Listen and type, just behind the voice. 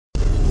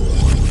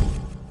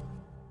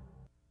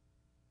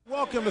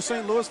Welcome to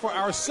St. Louis for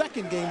our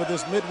second game of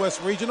this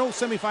Midwest Regional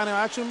semifinal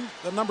action.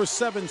 The number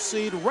 7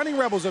 seed Running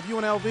Rebels of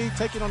UNLV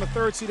taking on the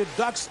 3rd seeded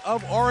Ducks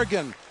of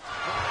Oregon.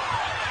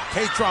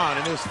 Tajuan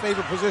in his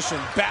favorite position,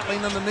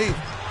 battling underneath.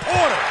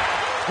 Porter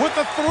with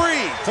the 3.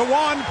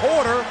 Tajuan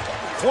Porter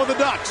for the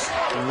Ducks.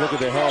 And look at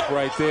the help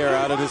right there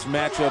out of this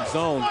matchup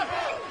zone.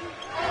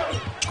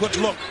 Good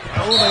look.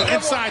 Moving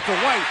inside to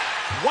White.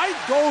 White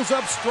goes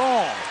up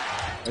strong.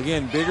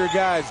 Again, bigger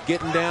guys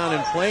getting down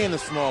and playing the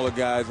smaller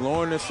guys,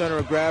 lowering their center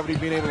of gravity,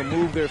 being able to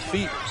move their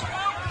feet.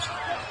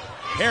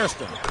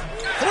 Hairston,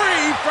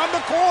 3 from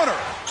the corner.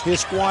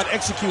 His squad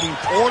executing.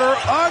 Porter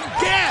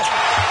again.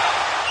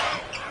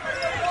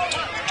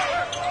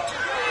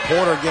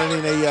 Porter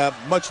getting a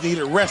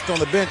much-needed rest on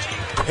the bench.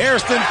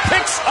 Hairston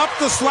picks up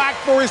the slack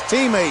for his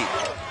teammate.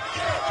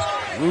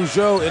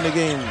 Rougeau in the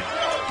game.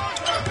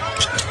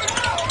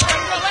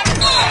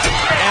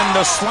 And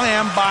the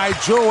slam by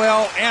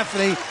Joel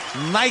Anthony.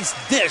 Nice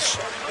dish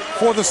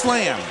for the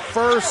slam.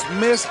 First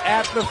miss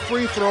at the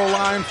free throw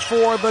line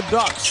for the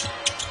Ducks.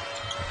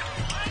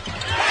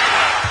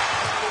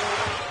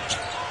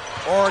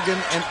 Oregon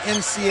and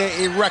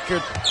NCAA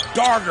record.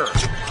 Darger.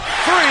 3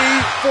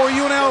 for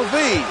UNLV.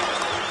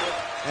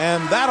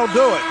 And that'll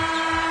do it.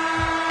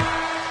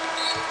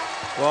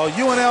 Well,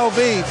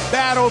 UNLV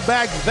battled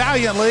back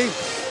valiantly,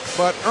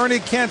 but Ernie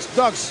Kent's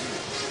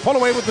Ducks pull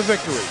away with the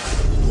victory.